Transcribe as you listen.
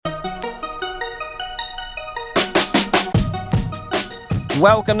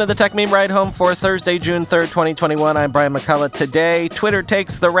Welcome to the Tech Meme Ride Home for Thursday, June 3rd, 2021. I'm Brian McCullough. Today, Twitter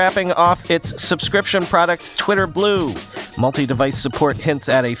takes the wrapping off its subscription product, Twitter Blue. Multi-device support hints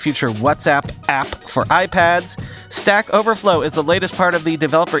at a future WhatsApp app for iPads. Stack Overflow is the latest part of the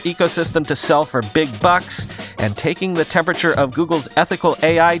developer ecosystem to sell for big bucks. And taking the temperature of Google's ethical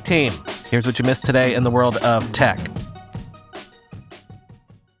AI team. Here's what you missed today in the world of tech.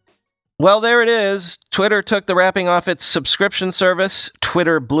 Well, there it is. Twitter took the wrapping off its subscription service,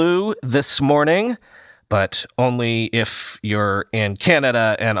 Twitter Blue, this morning, but only if you're in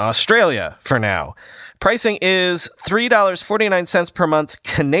Canada and Australia for now. Pricing is $3.49 per month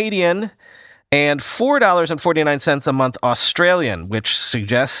Canadian and $4.49 a month Australian, which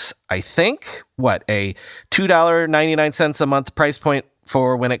suggests, I think, a $2.99 a month price point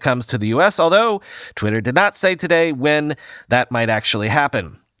for when it comes to the US, although Twitter did not say today when that might actually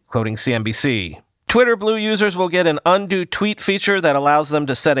happen. Quoting CNBC, Twitter Blue users will get an undo tweet feature that allows them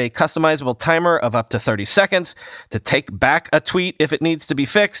to set a customizable timer of up to 30 seconds to take back a tweet if it needs to be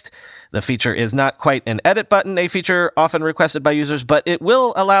fixed. The feature is not quite an edit button, a feature often requested by users, but it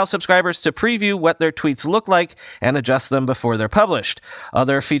will allow subscribers to preview what their tweets look like and adjust them before they're published.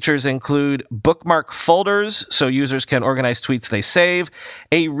 Other features include bookmark folders, so users can organize tweets they save,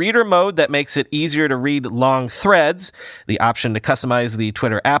 a reader mode that makes it easier to read long threads, the option to customize the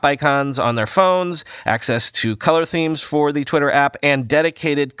Twitter app icons on their phones, access to color themes for the Twitter app, and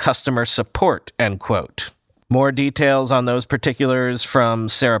dedicated customer support, end quote. More details on those particulars from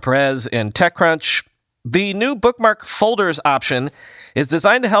Sarah Perez in TechCrunch. The new bookmark folders option is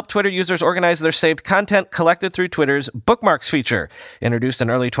designed to help Twitter users organize their saved content collected through Twitter's bookmarks feature. Introduced in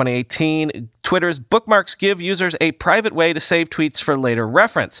early 2018, Twitter's bookmarks give users a private way to save tweets for later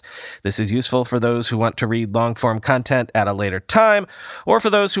reference. This is useful for those who want to read long-form content at a later time, or for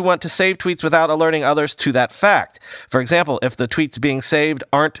those who want to save tweets without alerting others to that fact. For example, if the tweets being saved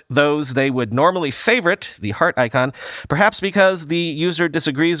aren't those they would normally favorite, the heart icon, perhaps because the user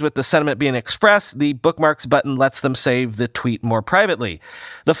disagrees with the sentiment being expressed, the bookmarks button lets them save the tweet more privately.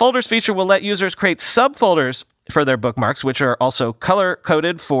 The folders feature will let users create subfolders for their bookmarks, which are also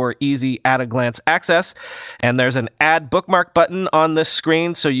color-coded for easy at-a-glance access. And there's an Add Bookmark button on this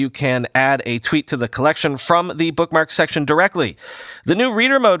screen, so you can add a tweet to the collection from the bookmark section directly. The new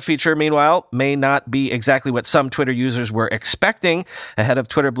Reader Mode feature, meanwhile, may not be exactly what some Twitter users were expecting. Ahead of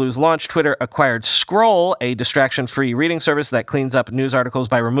Twitter Blue's launch, Twitter acquired Scroll, a distraction-free reading service that cleans up news articles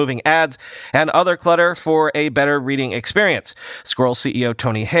by removing ads and other clutter for a better reading experience. Scroll CEO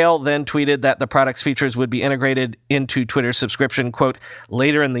Tony Hale then tweeted that the product's features would be integrated into Twitter's subscription, quote,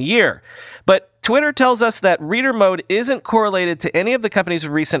 later in the year. But Twitter tells us that Reader Mode isn't correlated to any of the company's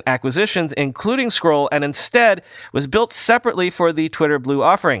recent acquisitions, including Scroll, and instead was built separately for the Twitter Blue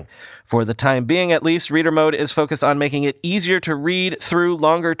offering. For the time being, at least, Reader Mode is focused on making it easier to read through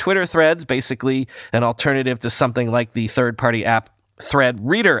longer Twitter threads, basically an alternative to something like the third-party app Thread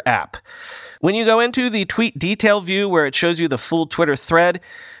Reader app. When you go into the tweet detail view where it shows you the full Twitter thread,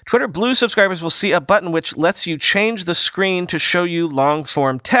 Twitter Blue subscribers will see a button which lets you change the screen to show you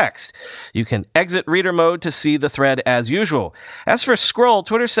long-form text. You can exit Reader Mode to see the thread as usual. As for Scroll,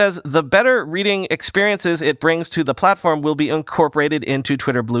 Twitter says the better reading experiences it brings to the platform will be incorporated into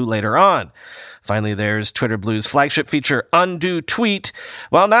Twitter Blue later on. Finally, there's Twitter Blue's flagship feature, Undo Tweet.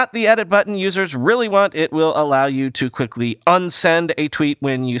 While not the edit button users really want, it will allow you to quickly unsend a tweet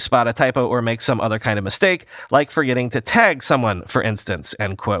when you spot a typo or make some other kind of mistake, like forgetting to tag someone, for instance,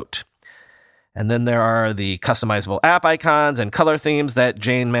 end quote. And then there are the customizable app icons and color themes that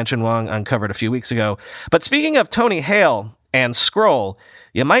Jane Manchun-Wong uncovered a few weeks ago. But speaking of Tony Hale and Scroll,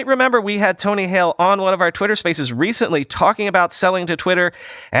 you might remember we had Tony Hale on one of our Twitter spaces recently talking about selling to Twitter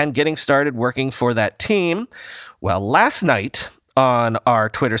and getting started working for that team. Well, last night on our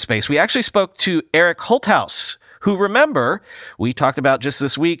Twitter space, we actually spoke to Eric Holthaus, who, remember, we talked about just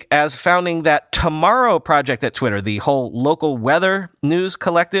this week as founding that Tomorrow project at Twitter, the whole local weather news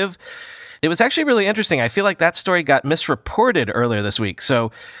collective. It was actually really interesting. I feel like that story got misreported earlier this week. So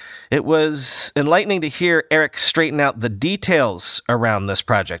it was enlightening to hear Eric straighten out the details around this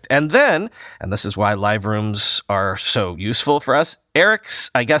project. And then, and this is why live rooms are so useful for us, Eric's,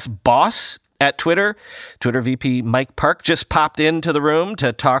 boss at Twitter VP Mike Park, just popped into the room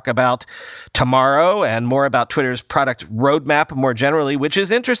to talk about Tomorrow and more about Twitter's product roadmap more generally, which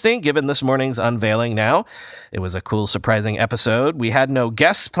is interesting given this morning's unveiling now. It was a cool, surprising episode. We had no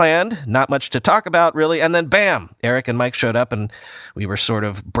guests planned, not much to talk about, really. And then, bam, Eric and Mike showed up and we were sort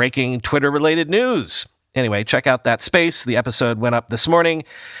of breaking Twitter-related news. Anyway, check out that space. The episode went up this morning.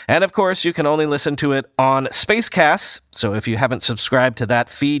 And of course, you can only listen to it on Spacecasts. So if you haven't subscribed to that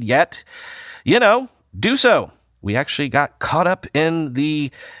feed yet, do so. we actually got caught up in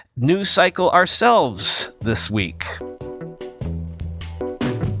the news cycle ourselves this week.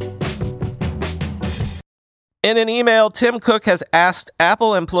 In an email, Tim Cook has asked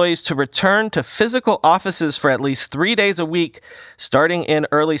Apple employees to return to physical offices for at least 3 days a week, starting in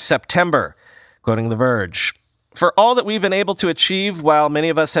early September, quoting The Verge. For all that we've been able to achieve while many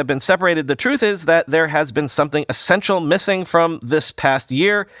of us have been separated, the truth is that there has been something essential missing from this past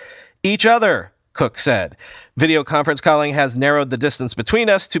year: each other, Cook said. Video conference calling has narrowed the distance between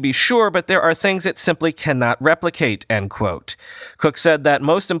us, to be sure, but there are things it simply cannot replicate, end quote. Cook said that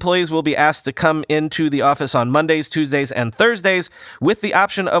most employees will be asked to come into the office on Mondays, Tuesdays, and Thursdays, with the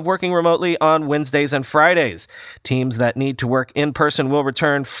option of working remotely on Wednesdays and Fridays. Teams that need to work in person will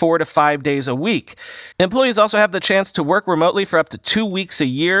return 4 to 5 days a week. Employees also have the chance to work remotely for up to 2 weeks a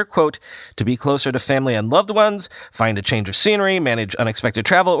year, quote, to be closer to family and loved ones, find a change of scenery, manage unexpected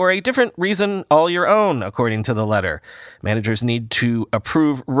travel, or a different reason all your own, according to the letter. Managers need to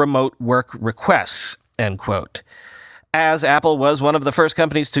approve remote work requests, end quote. As Apple was one of the first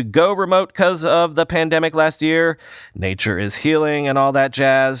companies to go remote because of the pandemic last year, nature is healing and all that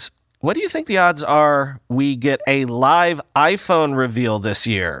jazz, what do you think the odds are we get a live iPhone reveal this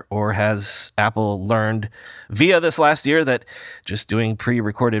year? Or has Apple learned via this last year that just doing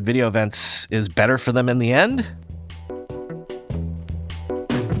pre-recorded video events is better for them in the end?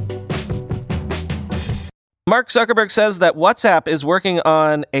 Mark Zuckerberg says that WhatsApp is working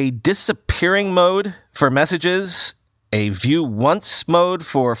on a disappearing mode for messages, a view once mode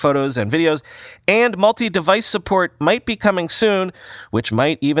for photos and videos, and multi-device support might be coming soon, which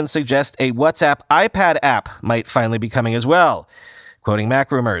might even suggest a WhatsApp iPad app might finally be coming as well. Quoting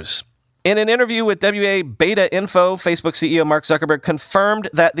MacRumors. In an interview with WA Beta Info, Facebook CEO Mark Zuckerberg confirmed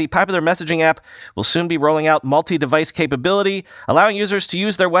that the popular messaging app will soon be rolling out multi-device capability, allowing users to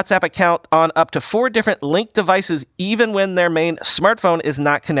use their WhatsApp account on up to 4 different linked devices, even when their main smartphone is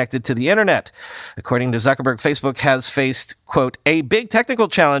not connected to the internet. According to Zuckerberg, Facebook has faced, quote, a big technical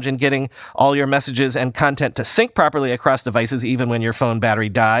challenge in getting all your messages and content to sync properly across devices, even when your phone battery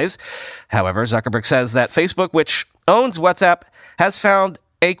dies. However, Zuckerberg says that Facebook, which owns WhatsApp, has found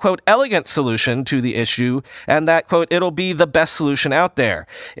a, quote, elegant solution to the issue, and that, quote, it'll be the best solution out there.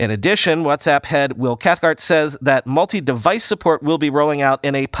 In addition, WhatsApp head Will Cathcart says that multi-device support will be rolling out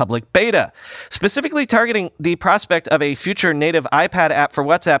in a public beta. Specifically targeting the prospect of a future native iPad app for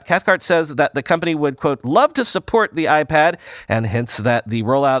WhatsApp, Cathcart says that the company would, quote, love to support the iPad, and hints that the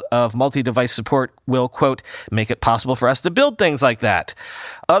rollout of multi-device support will, quote, make it possible for us to build things like that.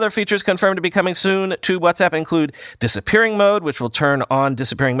 Other features confirmed to be coming soon to WhatsApp include disappearing mode, which will turn on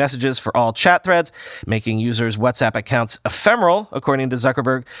disappearing messages for all chat threads, making users' WhatsApp accounts ephemeral, according to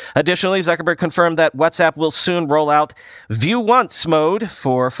Zuckerberg. Additionally, Zuckerberg confirmed that WhatsApp will soon roll out view once mode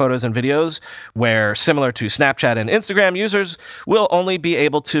for photos and videos, where, similar to Snapchat and Instagram, users will only be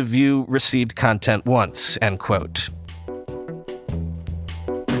able to view received content once, end quote.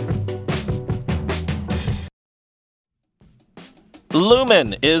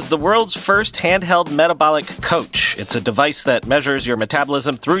 Lumen is the world's first handheld metabolic coach. It's a device that measures your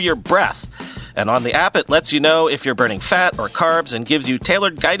metabolism through your breath. And on the app, it lets you know if you're burning fat or carbs and gives you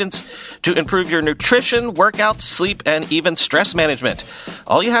tailored guidance to improve your nutrition, workouts, sleep, and even stress management.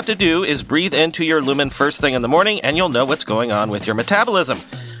 All you have to do is breathe into your Lumen first thing in the morning, and you'll know what's going on with your metabolism,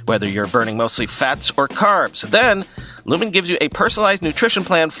 whether you're burning mostly fats or carbs. Then, Lumen gives you a personalized nutrition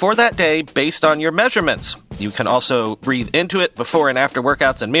plan for that day based on your measurements. You can also breathe into it before and after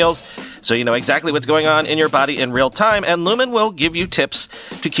workouts and meals, so you know exactly what's going on in your body in real time, and Lumen will give you tips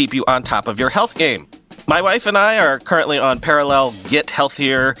to keep you on top of your health game. My wife and I are currently on parallel Get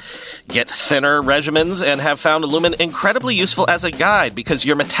Healthier, Get Thinner regimens and have found Lumen incredibly useful as a guide because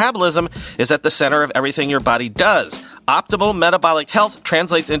your metabolism is at the center of everything your body does. Optimal metabolic health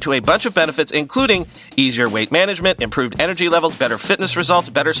translates into a bunch of benefits, including easier weight management, improved energy levels, better fitness results,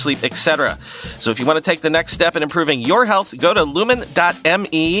 better sleep, etc. So if you want to take the next step in improving your health, go to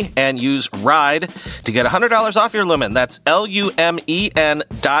lumen.me and use RIDE to get $100 off your Lumen. That's LUMEN.me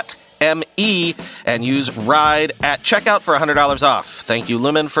and use RIDE at checkout for $100 off. Thank you,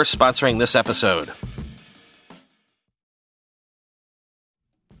 Lumen, for sponsoring this episode.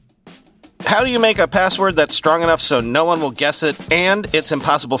 How do you make a password that's strong enough so no one will guess it, and it's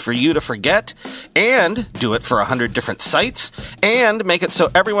impossible for you to forget, and do it for 100 different sites, and make it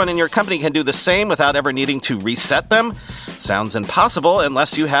so everyone in your company can do the same without ever needing to reset them? Sounds impossible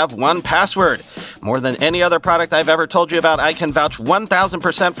unless you have 1Password. More than any other product I've ever told you about, I can vouch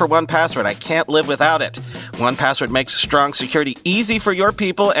 1,000% for 1Password. I can't live without it. 1Password makes strong security easy for your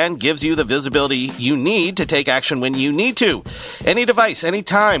people and gives you the visibility you need to take action when you need to. Any device,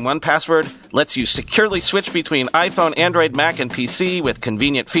 anytime, 1Password lets you securely switch between iPhone, Android, Mac, and PC with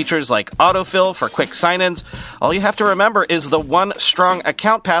convenient features like autofill for quick sign-ins. All you have to remember is the one strong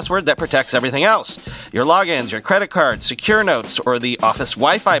account password that protects everything else. Your logins, your credit cards, secure notes, or the Office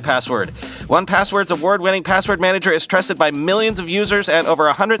Wi-Fi password. 1Password's award-winning password manager is trusted by millions of users and over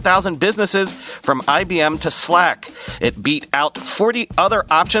 100,000 businesses from IBM to Slack. It beat out 40 other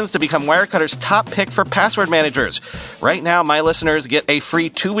options to become Wirecutter's top pick for password managers. Right now, my listeners get a free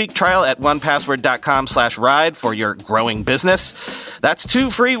 2-week trial at onepassword.com/ride for your growing business. That's 2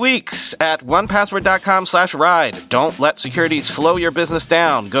 free weeks at onepassword.com/ride. Don't let security slow your business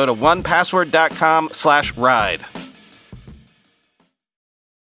down. Go to onepassword.com/ride.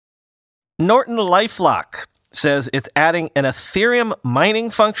 NortonLifeLock says it's adding an Ethereum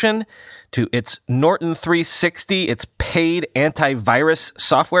mining function to its Norton 360, its paid antivirus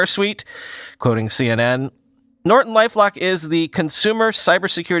software suite. Quoting CNN, NortonLifeLock is the consumer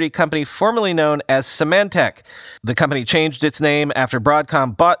cybersecurity company formerly known as Symantec. The company changed its name after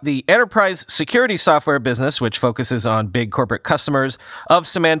Broadcom bought the enterprise security software business, which focuses on big corporate customers of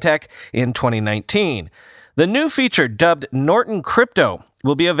Symantec, in 2019. The new feature, dubbed Norton Crypto,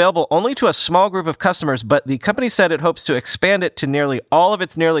 will be available only to a small group of customers, but the company said it hopes to expand it to nearly all of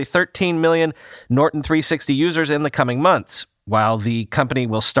its nearly 13 million Norton 360 users in the coming months. While the company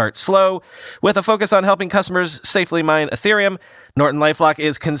will start slow, with a focus on helping customers safely mine Ethereum, NortonLifeLock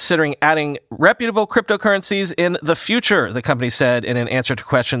is considering adding reputable cryptocurrencies in the future, the company said in an answer to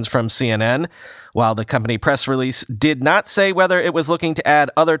questions from CNN. While the company press release did not say whether it was looking to add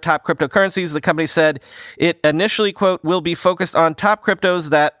other top cryptocurrencies, the company said it initially, quote, will be focused on top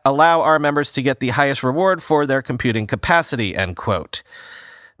cryptos that allow our members to get the highest reward for their computing capacity, end quote.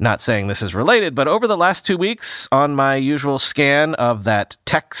 Not saying this is related, but over the last 2 weeks, on my usual scan of that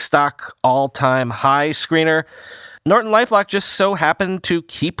tech stock all-time high screener, NortonLifeLock just so happened to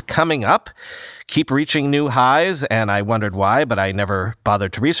keep coming up, keep reaching new highs, and I wondered why, but I never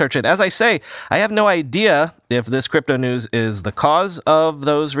bothered to research it. As I say, I have no idea if this crypto news is the cause of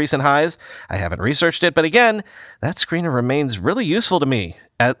those recent highs. I haven't researched it, but again, that screener remains really useful to me,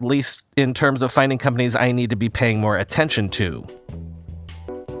 at least in terms of finding companies I need to be paying more attention to.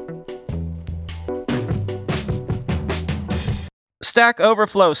 Stack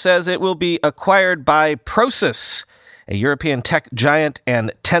Overflow says it will be acquired by Prosus, a European tech giant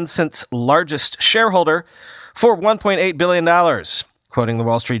and Tencent's largest shareholder, for $1.8 billion, quoting the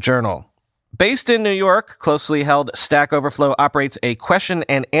Wall Street Journal. Based in New York, closely held Stack Overflow operates a question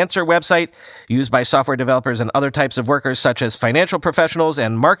and answer website used by software developers and other types of workers such as financial professionals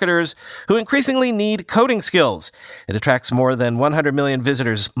and marketers who increasingly need coding skills. It attracts more than 100 million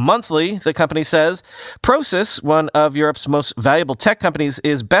visitors monthly, the company says. Prosus, one of Europe's most valuable tech companies,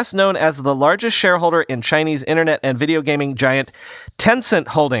 is best known as the largest shareholder in Chinese internet and video gaming giant Tencent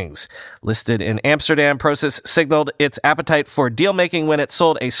Holdings. Listed in Amsterdam, Prosus signaled its appetite for deal-making when it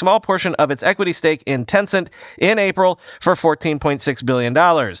sold a small portion of its equity stake in Tencent in April for $14.6 billion.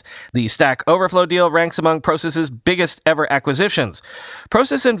 The Stack Overflow deal ranks among Prosus's biggest ever acquisitions.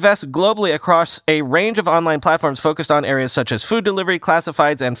 Prosus invests globally across a range of online platforms focused on areas such as food delivery,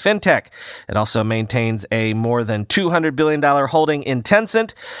 classifieds, and fintech. It also maintains a more than $200 billion holding in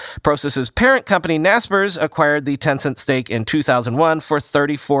Tencent. Prosus's parent company, Naspers, acquired the Tencent stake in 2001 for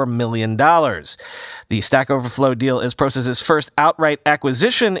 $34 million. The Stack Overflow deal is Prosus's first outright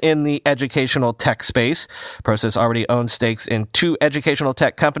acquisition in the educational tech space. Prosus already owns stakes in 2 educational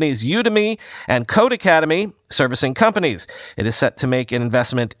tech companies, Udemy and Codecademy, servicing companies. It is set to make an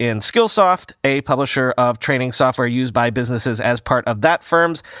investment in Skillsoft, a publisher of training software used by businesses as part of that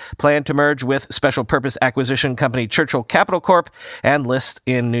firm's plan to merge with special purpose acquisition company Churchill Capital Corp and list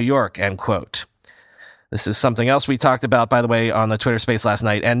in New York, end quote. This is something else we talked about, by the way, on the Twitter space last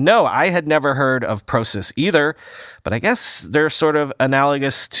night. And no, I had never heard of Prosus either, but I guess they're sort of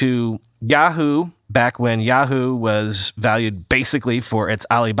analogous to Yahoo back when Yahoo was valued basically for its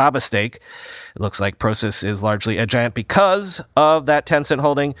Alibaba stake. It looks like Prosus is largely a giant because of that Tencent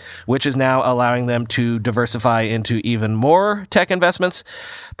holding, which is now allowing them to diversify into even more tech investments.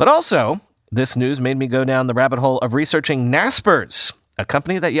 But also, this news made me go down the rabbit hole of researching Naspers, a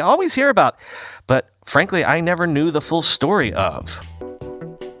company that you always hear about, but frankly, I never knew the full story of.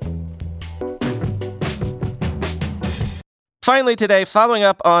 Finally today, following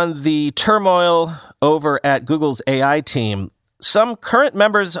up on the turmoil over at Google's AI team, Some current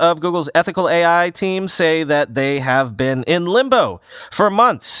members of Google's ethical AI team say that they have been in limbo for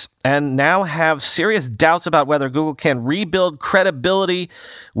months and now have serious doubts about whether Google can rebuild credibility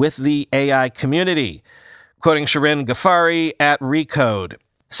with the AI community. Quoting Shirin Ghaffari at Recode.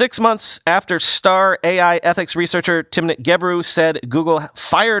 6 months after star AI ethics researcher Timnit Gebru said Google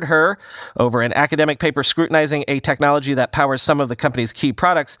fired her over an academic paper scrutinizing a technology that powers some of the company's key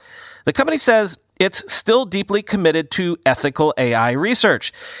products, the company says it's still deeply committed to ethical AI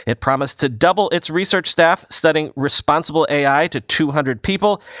research. It promised to double its research staff studying responsible AI to 200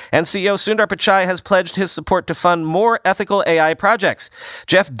 people, and CEO Sundar Pichai has pledged his support to fund more ethical AI projects.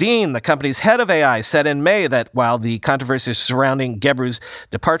 Jeff Dean, the company's head of AI, said in May that while the controversy surrounding Gebru's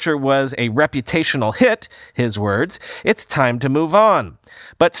departure was a reputational hit, his words, it's time to move on.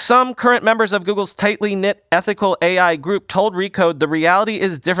 But some current members of Google's tightly knit ethical AI group told Recode the reality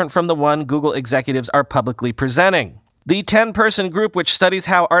is different from the one Google executives are publicly presenting. The 10-person group, which studies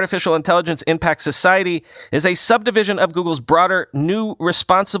how artificial intelligence impacts society, is a subdivision of Google's broader New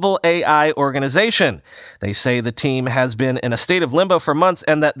Responsible AI organization. They say the team has been in a state of limbo for months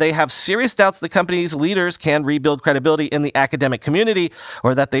and that they have serious doubts the company's leaders can rebuild credibility in the academic community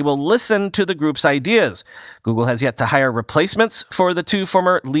or that they will listen to the group's ideas. Google has yet to hire replacements for the two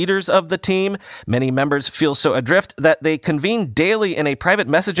former leaders of the team. Many members feel so adrift that they convene daily in a private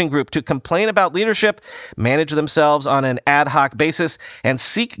messaging group to complain about leadership, manage themselves on an ad hoc basis, and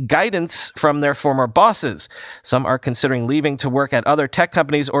seek guidance from their former bosses. Some are considering leaving to work at other tech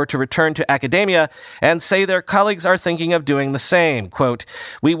companies or to return to academia and say their colleagues are thinking of doing the same. Quote,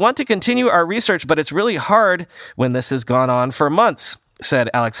 "We want to continue our research, but it's really hard when this has gone on for months," said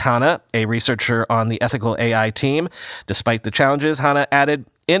Alex Hanna, a researcher on the ethical AI team. Despite the challenges, Hanna added,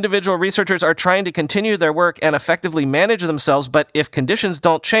 individual researchers are trying to continue their work and effectively manage themselves, but if conditions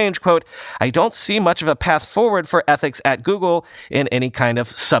don't change, quote, "I don't see much of a path forward for ethics at Google in any kind of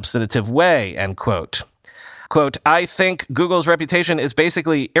substantive way," end quote. Quote, "I think Google's reputation is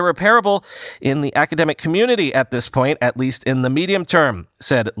basically irreparable in the academic community at this point, at least in the medium term,"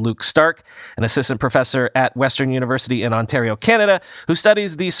 said Luke Stark, an assistant professor at Western University in Ontario, Canada, who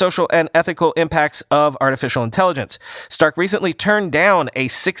studies the social and ethical impacts of artificial intelligence. Stark recently turned down a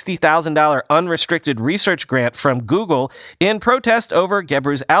 $60,000 unrestricted research grant from Google in protest over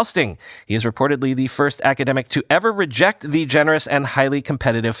Gebru's ousting. He is reportedly the first academic to ever reject the generous and highly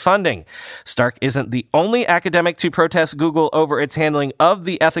competitive funding. Stark isn't the only academic to protest Google over its handling of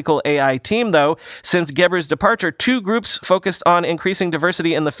the ethical AI team, though. Since Gebru's departure, two groups focused on increasing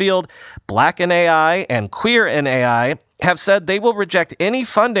diversity in the field, Black in AI and Queer in AI, have said they will reject any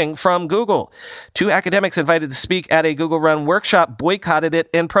funding from Google. Two academics invited to speak at a Google-run workshop boycotted it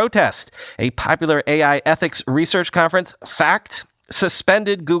in protest. A popular AI ethics research conference, FACT,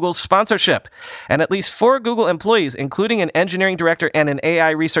 suspended Google's sponsorship. And at least 4 Google employees, including an engineering director and an AI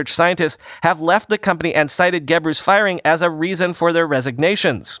research scientist, have left the company and cited Gebru's firing as a reason for their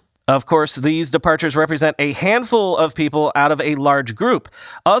resignations. Of course, these departures represent a handful of people out of a large group.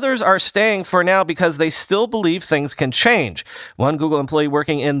 Others are staying for now because they still believe things can change. One Google employee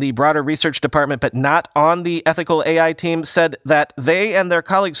working in the broader research department but not on the ethical AI team said that they and their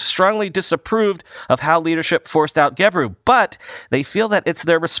colleagues strongly disapproved of how leadership forced out Gebru, but they feel that it's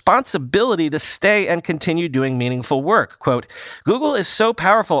their responsibility to stay and continue doing meaningful work. Quote, "Google is so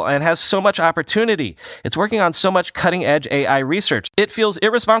powerful and has so much opportunity. It's working on so much cutting-edge AI research. It feels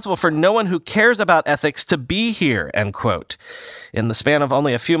irresponsible for no one who cares about ethics to be here," end quote. In the span of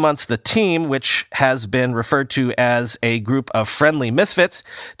only a few months, the team, which has been referred to as a group of friendly misfits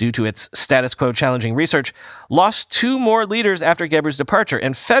due to its status quo challenging research, lost 2 more leaders after Gebru's departure.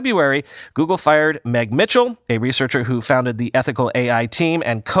 In February, Google fired Meg Mitchell, a researcher who founded the ethical AI team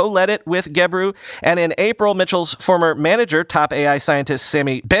and co-led it with Gebru. And in April, Mitchell's former manager, top AI scientist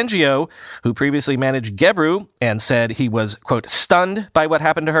Sami Bengio, who previously managed Gebru and said he was, quote, "stunned by what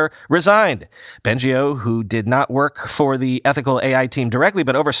happened to her," resigned. Bengio, who did not work for the ethical AI team directly,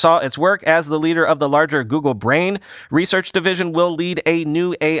 but oversaw its work as the leader of the larger Google Brain research division, will lead a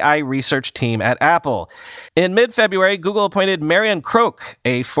new AI research team at Apple. In mid-February, Google appointed Marian Croak,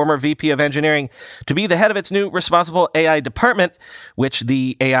 a former VP of engineering, to be the head of its new responsible AI department, which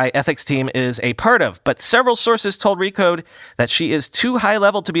the AI ethics team is a part of. But several sources told Recode that she is too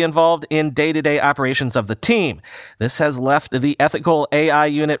high-level to be involved in day-to-day operations of the team. This has left the ethical AI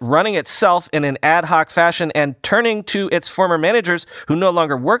unit it running itself in an ad hoc fashion and turning to its former managers who no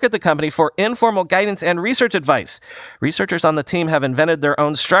longer work at the company for informal guidance and research advice. Researchers on the team have invented their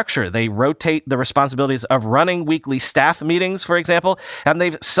own structure. They rotate the responsibilities of running weekly staff meetings, for example, and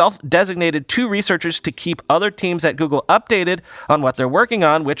they've self-designated 2 researchers to keep other teams at Google updated on what they're working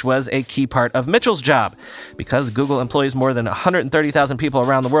on, which was a key part of Mitchell's job. Because Google employs more than 130,000 people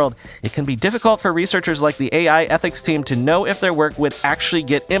around the world, it can be difficult for researchers like the AI ethics team to know if their work would actually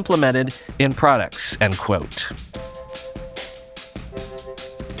get implemented in products, end quote.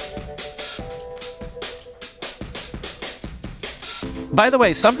 By the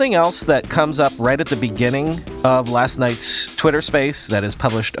way, something else that comes up right at the beginning of last night's Twitter space that is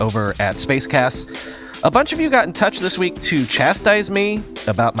published over at Spacecast. A bunch of you got in touch this week to chastise me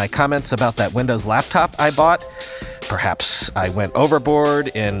about my comments about that Windows laptop I bought. Perhaps I went overboard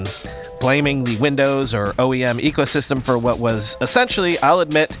in blaming the Windows or OEM ecosystem for what was essentially, I'll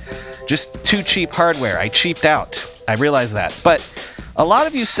admit, just too cheap hardware. I cheaped out. I realize that. But a lot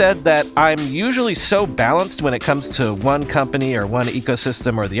of you said that I'm usually so balanced when it comes to one company or one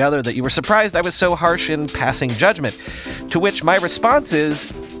ecosystem or the other that you were surprised I was so harsh in passing judgment. To which my response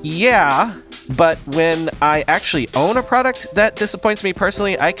is, yeah, but when I actually own a product that disappoints me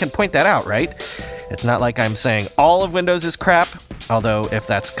personally, I can point that out, right? It's not like I'm saying all of Windows is crap, although if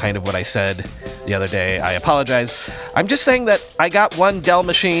that's kind of what I said the other day, I apologize. I'm just saying that I got one Dell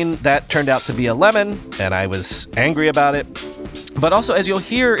machine that turned out to be a lemon, and I was angry about it. But also, as you'll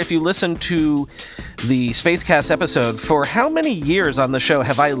hear if you listen to the Spacecast episode, for how many years on the show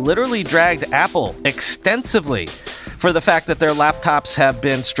have I literally dragged Apple extensively for the fact that their laptops have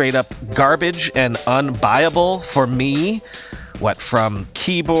been straight up garbage and unbuyable for me? What, from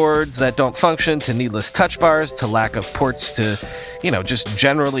keyboards that don't function to needless touch bars to lack of ports to, just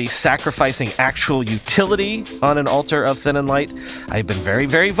generally sacrificing actual utility on an altar of thin and light. I've been very,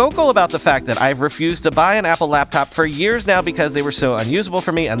 very vocal about the fact that I've refused to buy an Apple laptop for years now because they were so unusable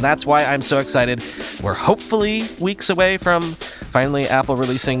for me, and that's why I'm so excited. We're hopefully weeks away from finally Apple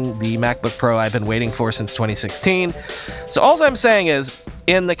releasing the MacBook Pro I've been waiting for since 2016. So all I'm saying is,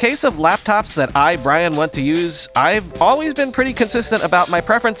 in the case of laptops that I, Brian, want to use, I've always been pretty consistent about my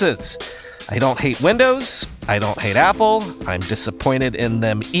preferences. I don't hate Windows. I don't hate Apple. I'm disappointed in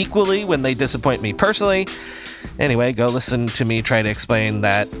them equally when they disappoint me personally. Anyway, go listen to me try to explain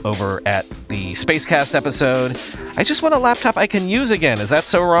that over at the Spacecast episode. I just want a laptop I can use again. Is that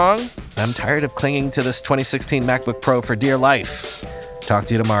so wrong? I'm tired of clinging to this 2016 MacBook Pro for dear life. Talk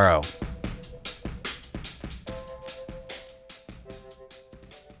to you tomorrow.